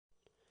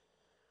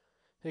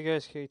Hey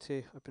guys, KT.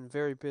 I've been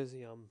very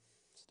busy. I'm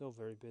still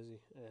very busy,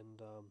 and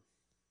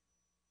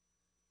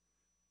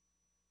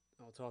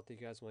I'll talk to you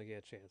guys when I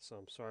get a chance. So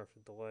I'm sorry for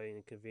the delay and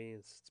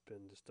inconvenience. It's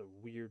been just a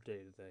weird day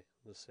today.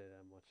 I'll just say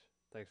that much.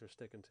 Thanks for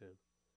sticking to it.